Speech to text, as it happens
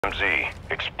MZ.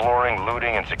 Exploring,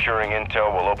 looting, and securing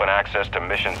intel will open access to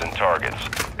missions and targets.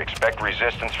 Expect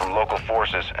resistance from local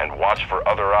forces and watch for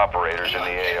other operators in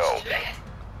the AO.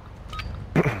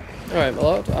 Alright, my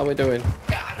lord, how are we doing?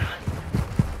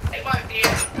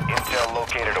 Intel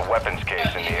located a weapons case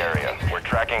in the area. We're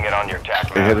tracking it on your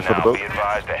TAC map for the now. boat? Be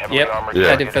advised a heavily Yep, armored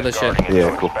heading for the ship.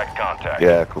 Yeah, cool. Expect contact.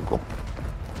 Yeah, cool.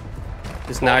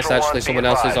 It's nice Ultra actually One, someone be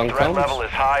else is advised, on threat level comms.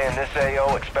 is high in this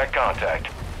AO. Expect contact.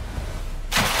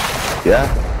 Yeah,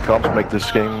 comms make this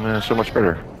game so much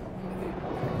better.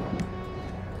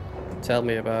 Tell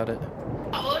me about it.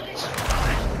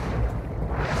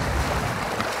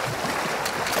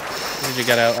 Did you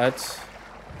get out, Eds?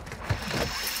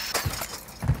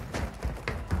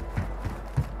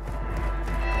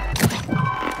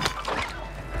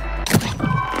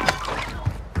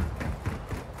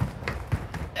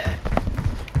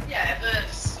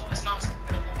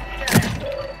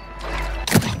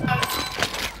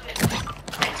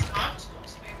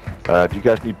 Do you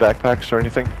guys need backpacks or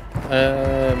anything?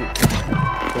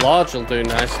 Large will do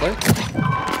nicely.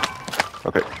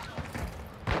 Okay.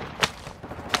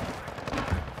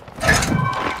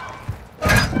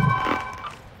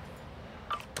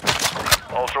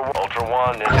 Ultra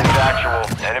One, this is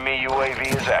actual. Enemy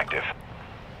UAV is active.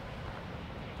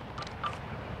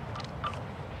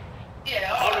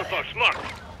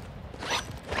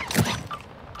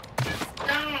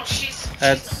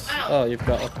 Eds. Oh, you've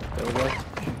got a there we go.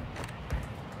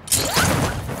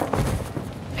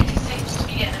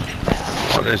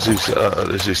 Oh,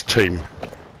 there's this team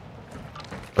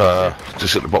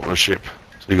just at the bottom of the ship,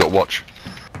 so you got to watch.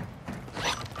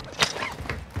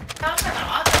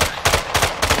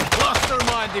 Cluster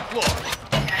mine deployed.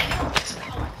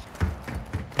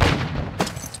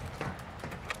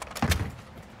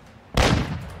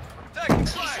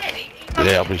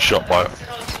 Yeah, I've been shot by it.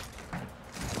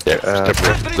 Yeah, they're at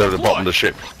the bottom of the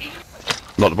ship.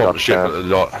 Not the bottom of the ship, but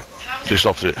like, just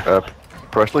opposite.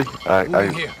 Presley, I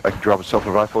can drop a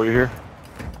self-revive for you here.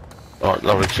 Alright,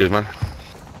 lovely, cheers, man.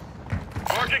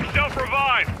 Marking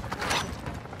self-revive.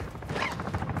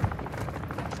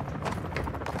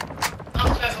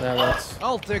 There, Eds.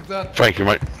 I'll take that. Thank you,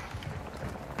 mate.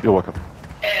 You're welcome.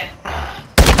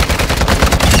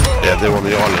 Yeah, they're on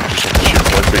the island, just off the ship,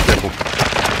 boys, be careful.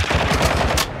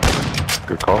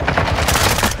 Good call.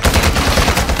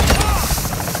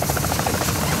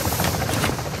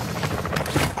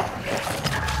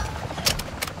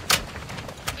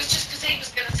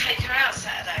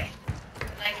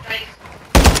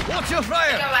 Watch your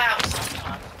fire! Go out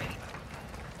sometimes.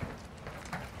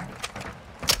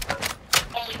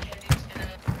 On weekend he was gonna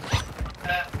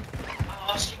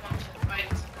ask you onto the road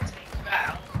to take you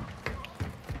out.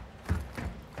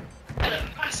 And it'll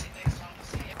be massive next time I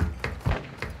see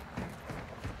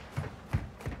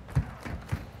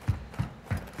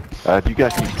it. Do you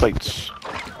guys need plates?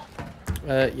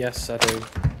 Yes, I do.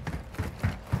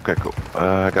 Okay, cool.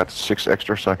 I got 6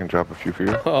 extra, so I can drop a few for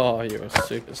you. Oh, you're a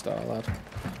superstar, lad.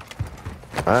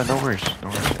 No worries, no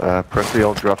worries. Presley,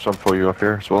 I'll drop some for you up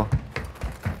here as well.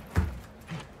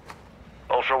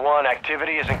 Ultra One,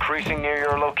 activity is increasing near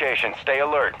your location. Stay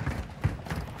alert.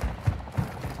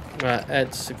 Right,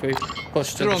 Eds, if we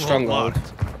push to the Stronghold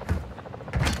stronghold.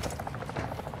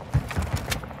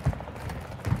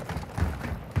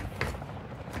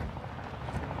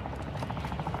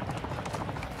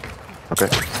 Okay.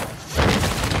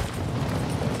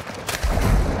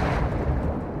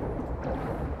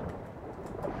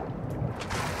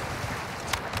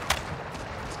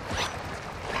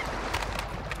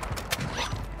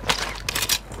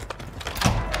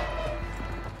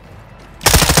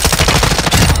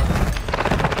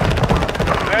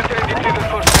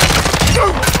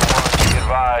 Be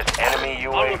advised, enemy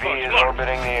UAV is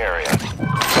orbiting the area.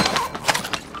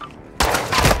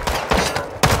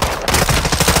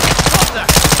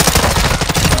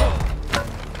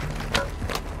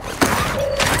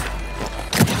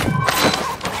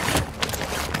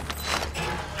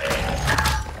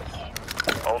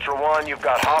 Ultra One, you've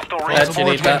got hostile Eds, you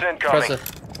need reinforcements that. incoming. Presser.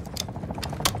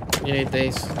 You need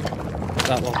these.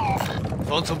 That one.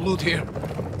 Found some loot here.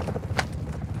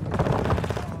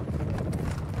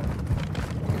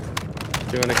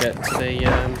 Do you want to get to the,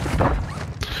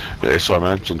 Yeah, it's fine,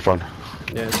 man, it's on fun.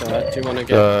 yeah, it's alright. Do you want to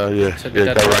get Yeah, to the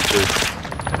go dead right to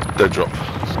dead drop.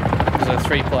 There's a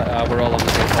 3-player, we're all on the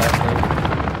 3-player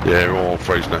now. Yeah, we're all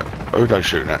freezing it. Oh, don't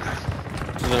shoot that.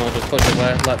 So no, just push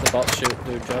away, let the bot shoot,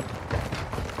 do the job.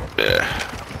 Yeah.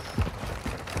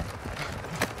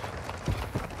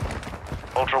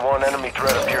 Ultra One, enemy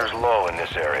threat appears low in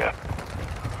this area.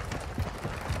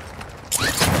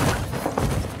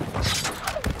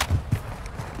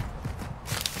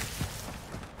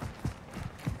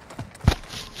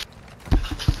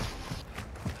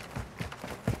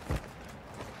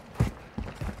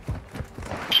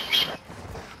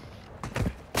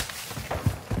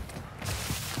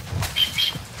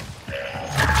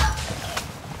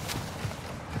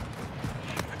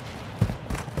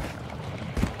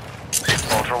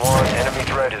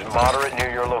 threat is moderate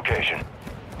near your location.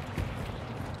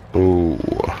 Ooh.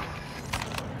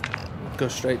 Go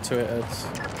straight to it, Eds.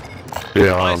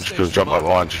 Yeah, I'm just gonna jump up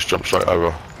behind, just jump straight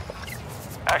over.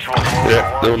 Actual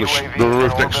Yeah, they're on the UAV they're on the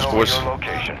roof in next to orbit us, over boys. your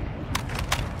location.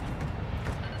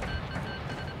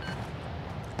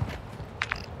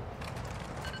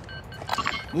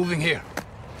 Moving here.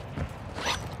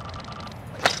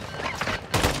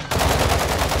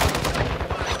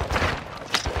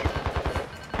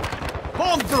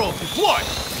 Bomb drone deployed.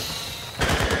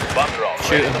 Bomb drone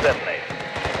Shoot ready him. to detonate.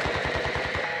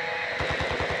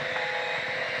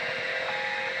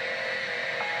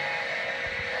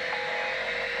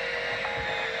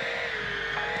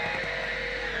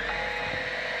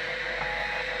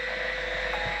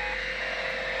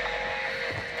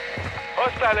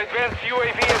 Hostile advanced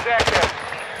UAV is active.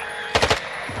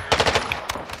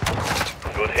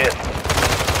 Good hit.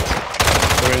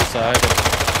 We're inside.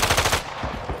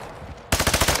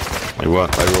 They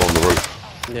weren't, they were on the roof.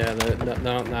 Yeah, they're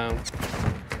not now.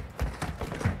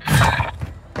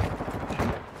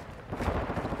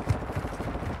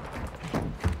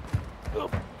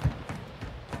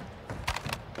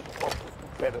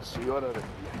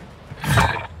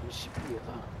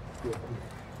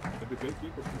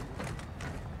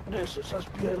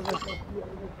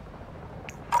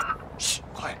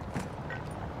 Quiet.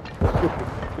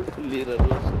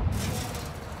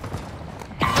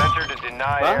 You've entered a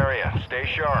denied area. Stay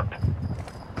sharp.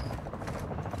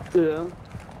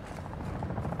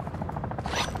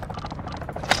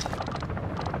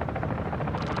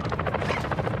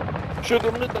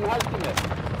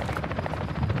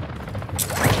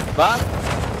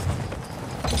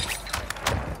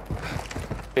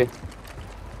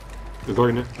 Εδώ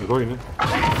είναι.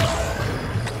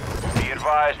 Be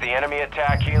advised, the enemy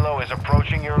attack helo is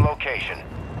approaching your location.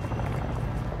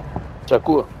 Σ'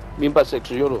 ακούω. Μην πας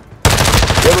έξω, Γιώργο.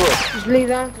 Τους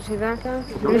είδα.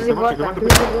 Κλείς την πόρτα.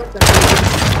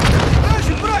 There's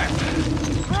your threat.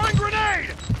 Throwing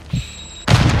grenade.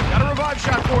 Got a revive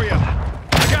shot for you.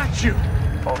 Got you.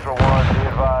 Ultra One, be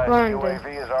advised, One, UAV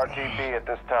is RTB at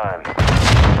this time.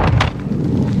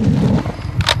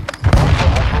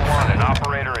 Ultra One, an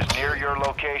operator is near your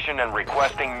location and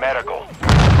requesting medical.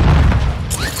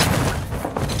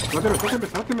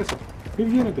 Πάτε μέσα. Μην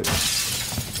βγαίνετε.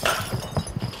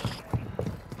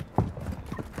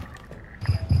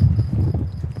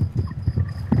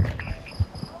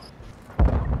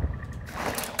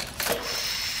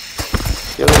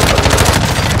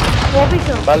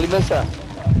 Πάλι μέσα.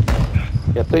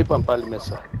 Γι' αυτό είπαν πάλι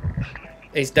μέσα.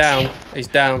 He's down.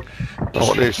 Oh,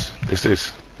 what is? It's this.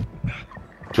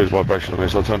 Change vibration on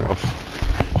this, I'll turn it off.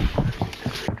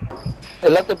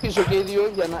 Ελάτε πίσω και οι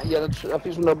δύο για να τους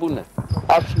αφήσουν να μπουνε.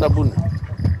 Άσους να μπουνε.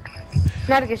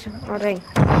 Να έρχεσαι. Ωραία.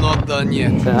 Not done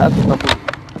yet. Άσους να μπουνε.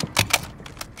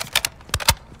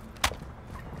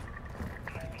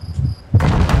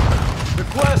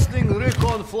 Requesting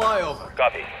recon flyover.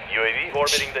 Copy. UAV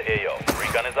orbiting the AO.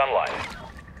 Recon is online.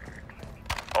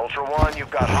 Ultra One,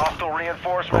 you've got hostile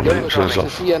reinforcements Γιώργο, incoming.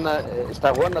 εσύ στα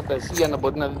γόνατα εσύ για να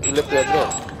μπορεί να δουλεύει ο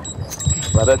Αντρέας.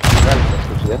 Παρά τις μεγάλες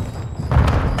αυτούς,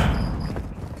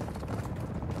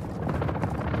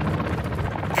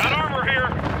 Got armor here.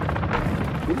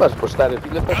 Μην πας μπροστά ρε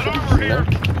φίλε, πας στο δείξουν,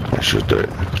 I should do it.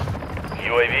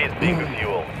 UAV is being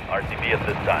refueled. RTB at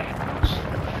this time.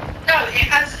 No, it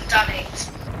hasn't done it.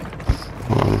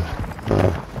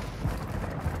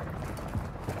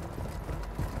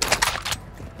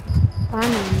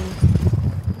 Πάνε.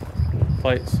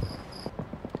 Plates.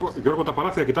 Γιώργο, τα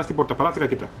παράθυρα, κοιτάς την πόρτα, παράθυρα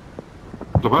κοιτά.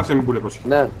 Το παράθυρα μην πουλεύω.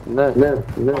 Ναι.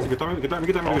 Κοιτάμε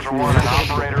Ultra One, an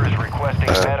operator is requesting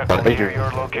medical near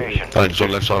your location. Thanks on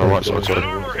left side and right side, sorry.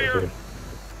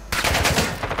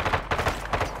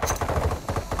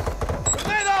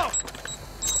 Grenade out.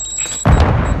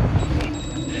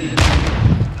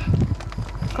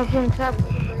 Κάποιον ξάπου.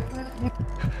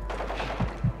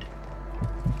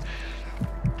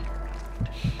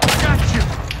 Got you.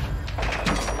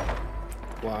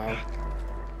 Wow.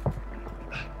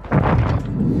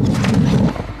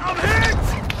 I'm hit.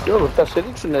 Γιώργο, θα σε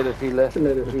ρίξουνε ρε φίλε.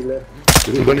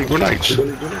 You got any grenades?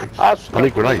 Άσους I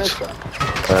need grenades. μέσα.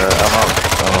 I'm out.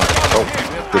 Oh,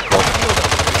 good call.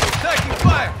 Taking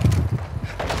fire.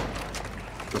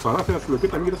 Τα παράθυρα σου λέω,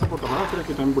 κοίτα, μην κοιτάς από τα παράθυρα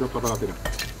και μην πουλεύω από τα παράθυρα.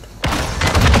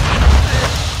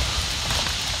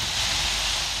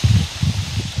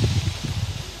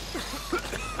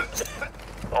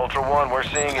 Ultra One, we're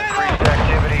seeing increased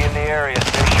activity in the area.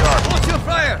 Stay sharp. Watch your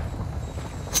fire.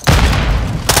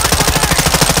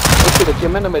 Όχι ρε, και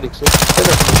εμένα με ρίξε.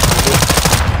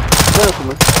 Δεν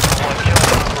έχουμε.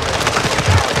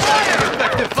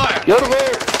 Effective fire. Γιώργο!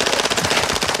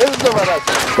 Burada var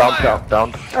aç.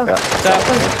 Down. Oh. Yeah.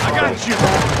 I got you.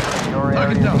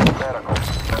 Target down.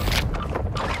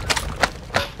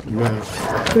 No.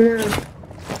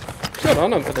 Good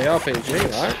on him for the RPG,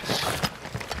 right?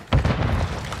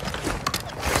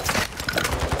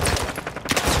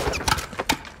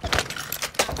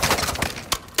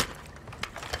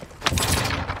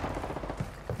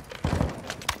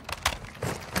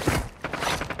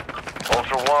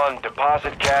 Ultra One,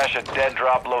 deposit cash at dead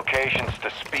drop locations to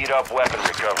speed up weapon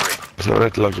recovery. So they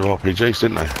had loads of RPGs,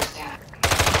 didn't they?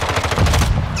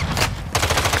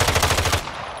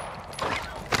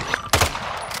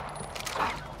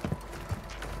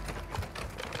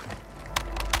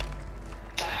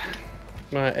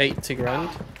 Right, 80 grand.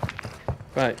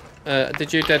 Right,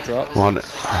 did you dead drop? One.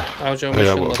 How's your Yeah,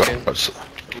 mission well, looking?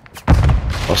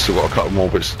 I've still got a couple more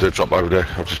bits to drop over there.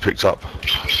 I've just picked up.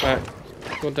 Right,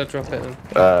 go dead drop it then.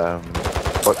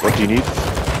 What do you need?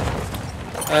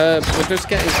 We're just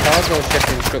getting cargo ship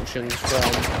instructions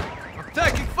from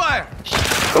Taking fire.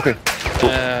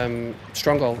 Okay.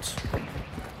 strongholds.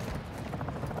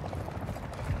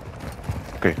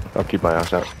 Okay, I'll keep my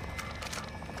eyes out.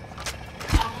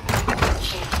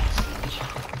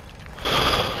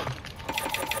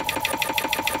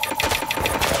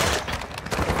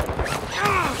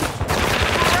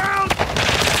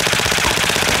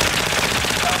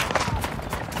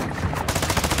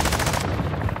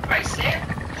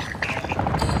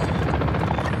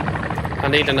 I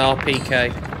need an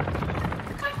RPK.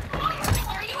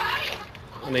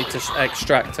 I need to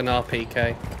extract an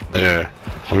RPK. Yeah,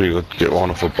 I mean, you could get one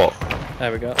off a bot.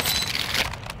 There we go.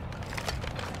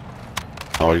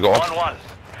 Oh, you got one?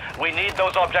 1-1. We need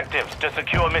those objectives to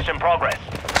secure mission progress.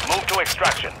 Move to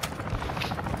extraction.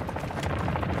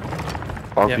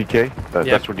 RPK?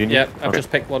 That's what you need? Yep, I've Okay.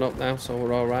 just picked one up now, so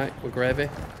we're alright. We're gravy.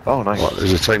 Oh, nice. What,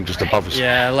 there's a team just above us.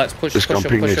 Yeah, let's push Just gonna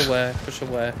ping this. away. Push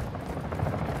away.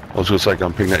 I was going to say, go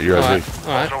and ping that UAV.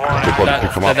 Alright. Ultra One, Pick one,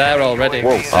 pick 'em They're up. there already.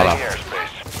 Whoa. Stay in Hello. airspace.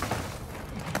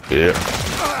 Yeah.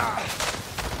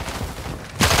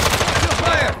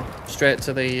 Fire. Straight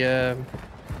to the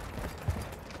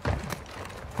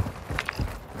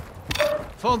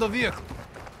Found the vehicle.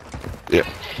 Yeah.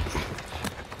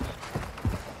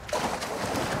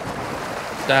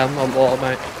 down on water,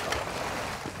 mate.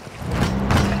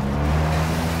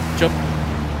 Jump.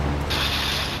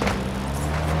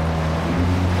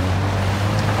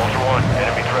 Ultra One,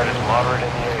 enemy threat is moderate in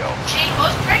the AO.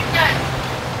 Chico's breakdown.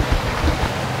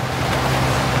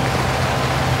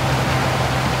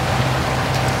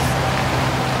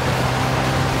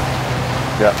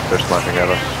 Yeah, they're sniping at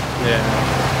us. Yeah.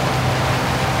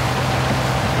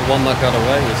 The one that got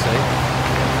away, you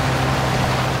see.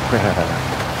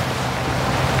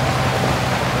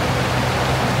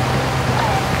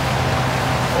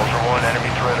 Ultra One,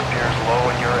 enemy threat appears low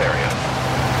in your area.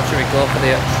 Should we go for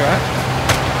the extract?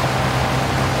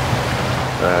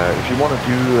 If you want to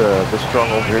do this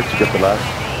stronghold here to get the last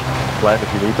plan, if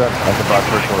you need that, I can buy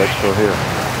personal expo here.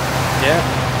 Yeah.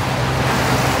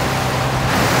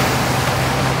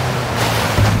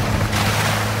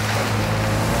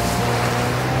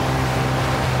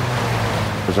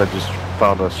 Because I just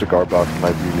found a cigar box and I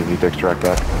really need to extract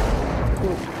that.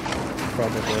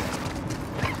 Probably.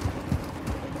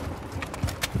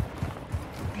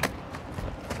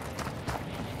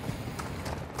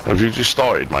 Have you just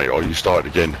started, mate, or you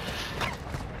started again?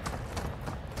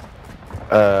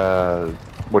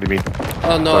 What do you mean?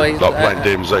 Oh no, Like, he's, like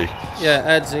playing DMZ? yeah,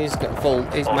 Ed's, he's got full,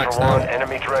 he's maxed Ultra One, out.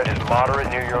 enemy threat is moderate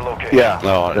near your location. Yeah,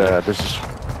 No, this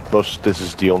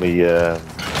is the only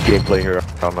gameplay here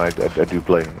I do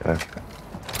play.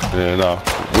 Yeah, no.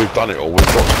 We've done it all. We've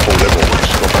got to full level. We've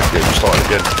just got back here and started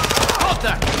again.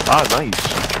 Contact. Ah,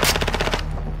 nice.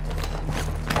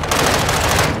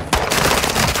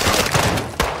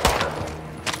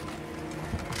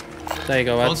 There you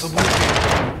go, On Ed's. the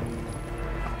move.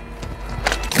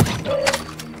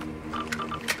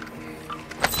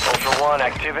 Ultra One,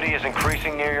 activity is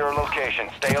increasing near your location.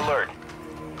 Stay alert.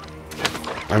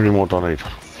 How many more do I need?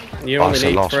 You Oh, only that's the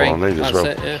need last 3. one I need as That's well.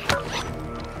 it, yeah.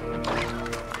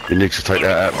 You need to take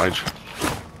that out, mate.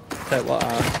 Take what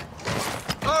out?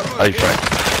 AFAC.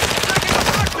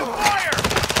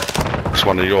 It's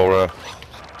one of your,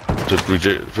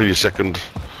 for your second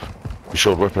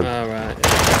assured weapon. Alright,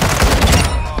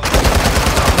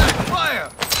 Fire.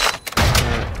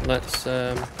 right, let's,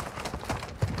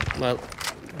 well,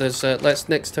 there's, let's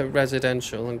next to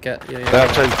residential and get your... Now,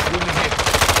 team.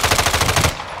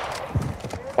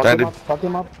 Stand him. Fuck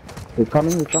him up. He's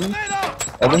coming, he's coming.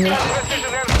 Ultra Over here. One,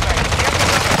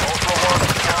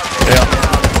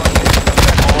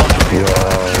 Yeah,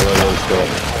 let's go.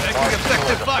 Taking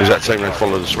effective fire. Is that team that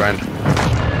followed us around?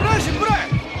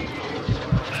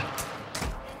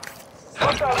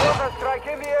 Strike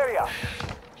in the area.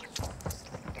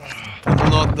 I'm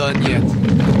not done yet.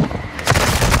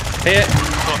 Here.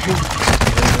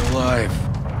 Stay alive.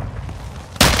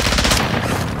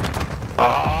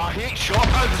 Ah, he ain't shot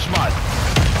out this mud.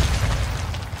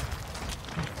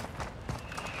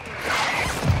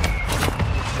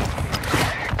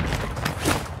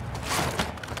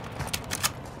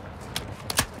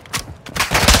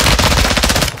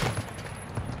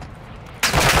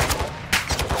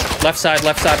 Left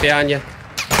side behind you.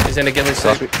 He's in a ghillie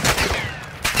suit.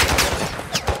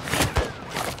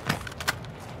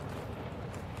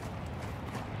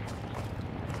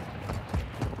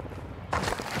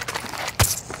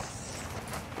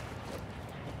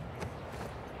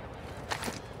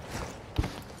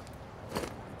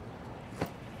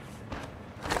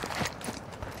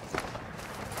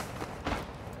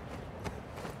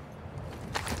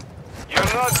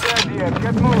 You're not dead yet.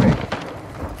 Get moving.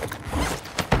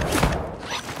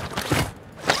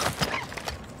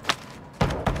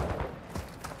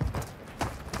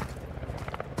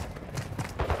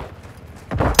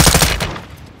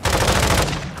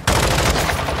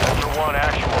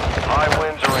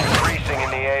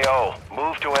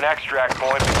 Extract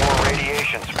point before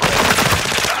radiation spreads.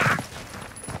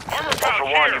 Ultra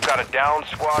One, you've got a down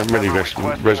squad member requesting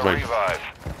a revive.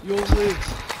 Your legs.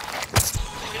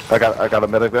 I got a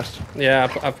medic vest. Yeah,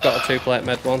 I've got a 2-plate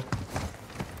med one.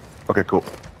 Okay, cool.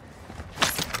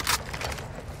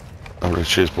 Okay,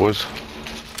 cheers, boys.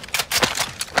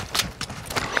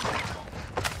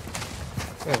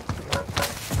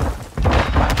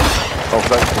 Oh,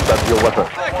 thanks. That's your weapon.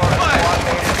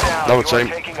 Another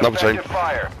team.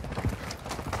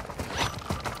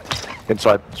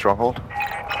 Inside stronghold.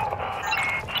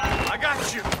 I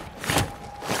got you.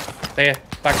 Here,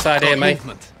 backside here, mate.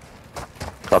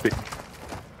 Copy.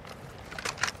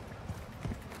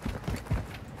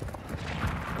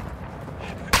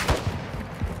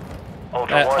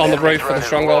 On the roof of the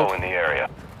stronghold. In the area.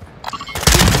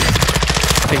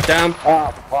 He's down.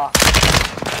 Ah, fuck.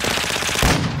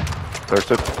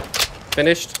 There's it.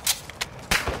 Finished.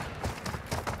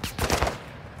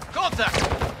 Contact.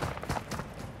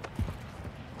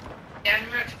 Yeah, I'm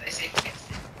right for this thing.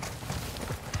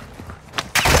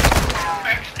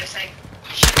 Right for this thing.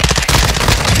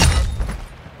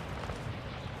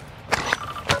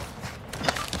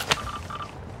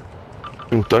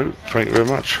 Don't. Thank you very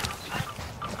much.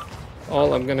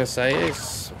 All I'm gonna say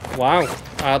is, wow,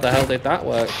 how the hell did that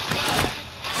work?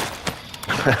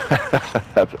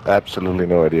 Absolutely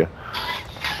no idea.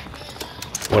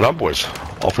 Well done, boys.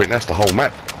 I think that's the whole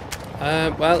map.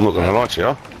 Well, I'm not going to lie to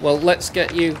you. well, let's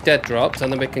get you dead dropped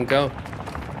and then we can go.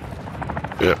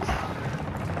 Yeah.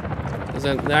 There's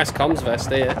a nice comms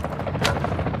vest here.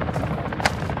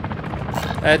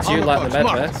 Ed, do you like the med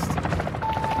vest?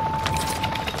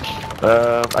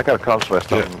 I got a comms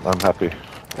vest. Yeah. I'm happy.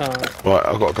 Alright. Right,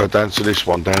 I've got to go down to this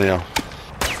one down here.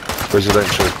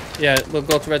 Residential. Yeah, we'll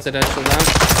go to residential now.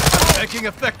 Making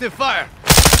effective fire.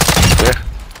 Yeah.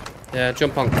 Yeah,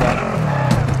 jump on quad.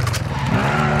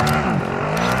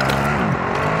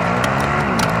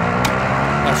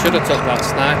 I should have took that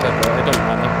sniper, but it doesn't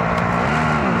matter.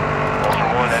 Ultra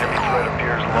One, enemy threat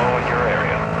appears low in your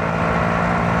area.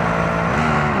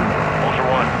 Ultra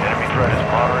One, enemy threat is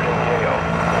moderate in the AO.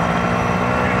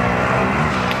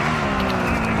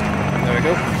 There we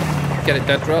go. Get it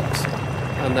dead dropped,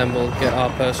 and then we'll get our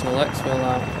personal exfil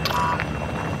out.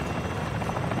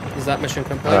 Is that mission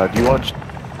complete? Do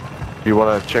you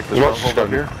want to check the stronghold up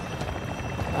here?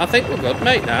 I think we're good,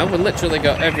 mate. Now we've literally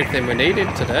got everything we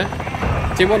needed today.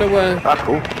 Do you want to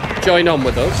Cool. join on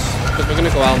with us? Because we're going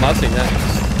to go Almazy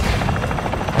next.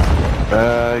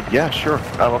 Yeah, sure.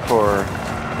 I'm up for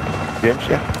games.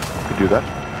 Yeah, could do that.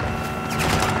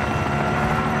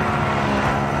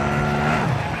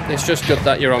 It's just good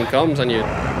that you're on comms and you're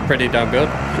pretty damn good.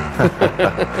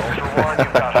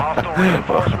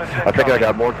 I think I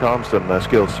got more comms than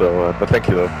skills, so but thank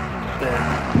you though.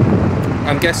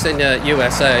 I'm guessing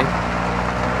USA.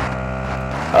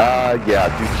 Yeah,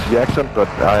 the accent, but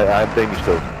I'm Danish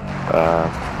though.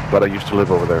 But I used to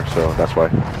live over there, so that's why.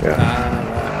 Yeah.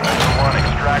 One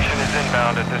extraction is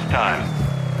inbound at this time.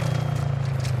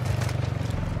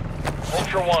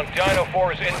 Ultra One, Dino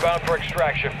 4 is inbound for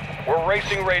extraction. We're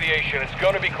racing radiation. It's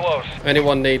going to be close.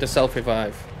 Anyone need a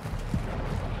self-revive?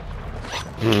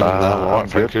 I'm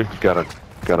good. Got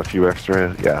a few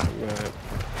extra. Yeah. Right.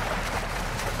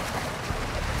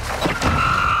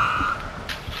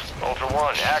 Ultra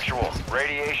One, actual.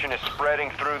 Radiation is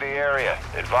spreading through the area.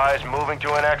 Advise moving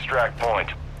to an extract point.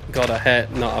 God, I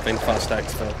hate not having fast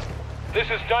exfil. This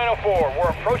is Dino 4. We're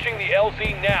approaching the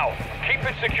LZ now. Keep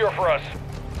it secure for us.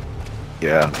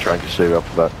 Yeah, I'm trying to save up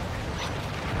for that.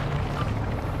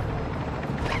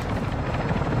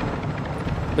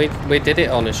 We did it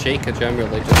on Ashika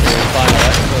generally, just doing final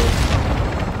exfil.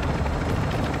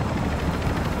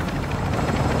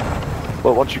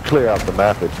 Well, once you clear out the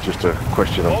map, it's just a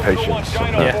question of patience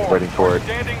and waiting for it.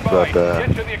 But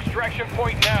Get to the extraction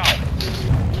point now.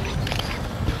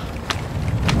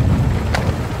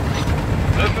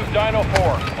 This is Dino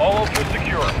 4. All ultra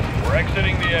secure. We're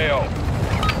exiting the AO.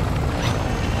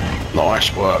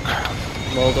 Nice work.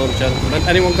 Well done, gentlemen.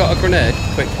 Anyone got a grenade,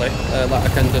 quickly, that I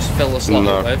can just fill the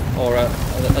slot with, or a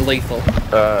lethal?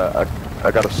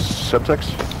 I got a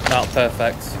Semtex. Oh,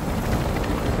 perfect.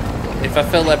 If I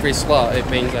fill every slot, it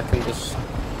means I can just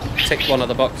tick one of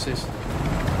the boxes.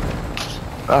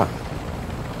 Ah.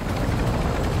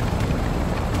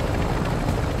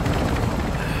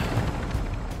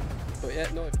 But yeah,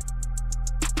 no.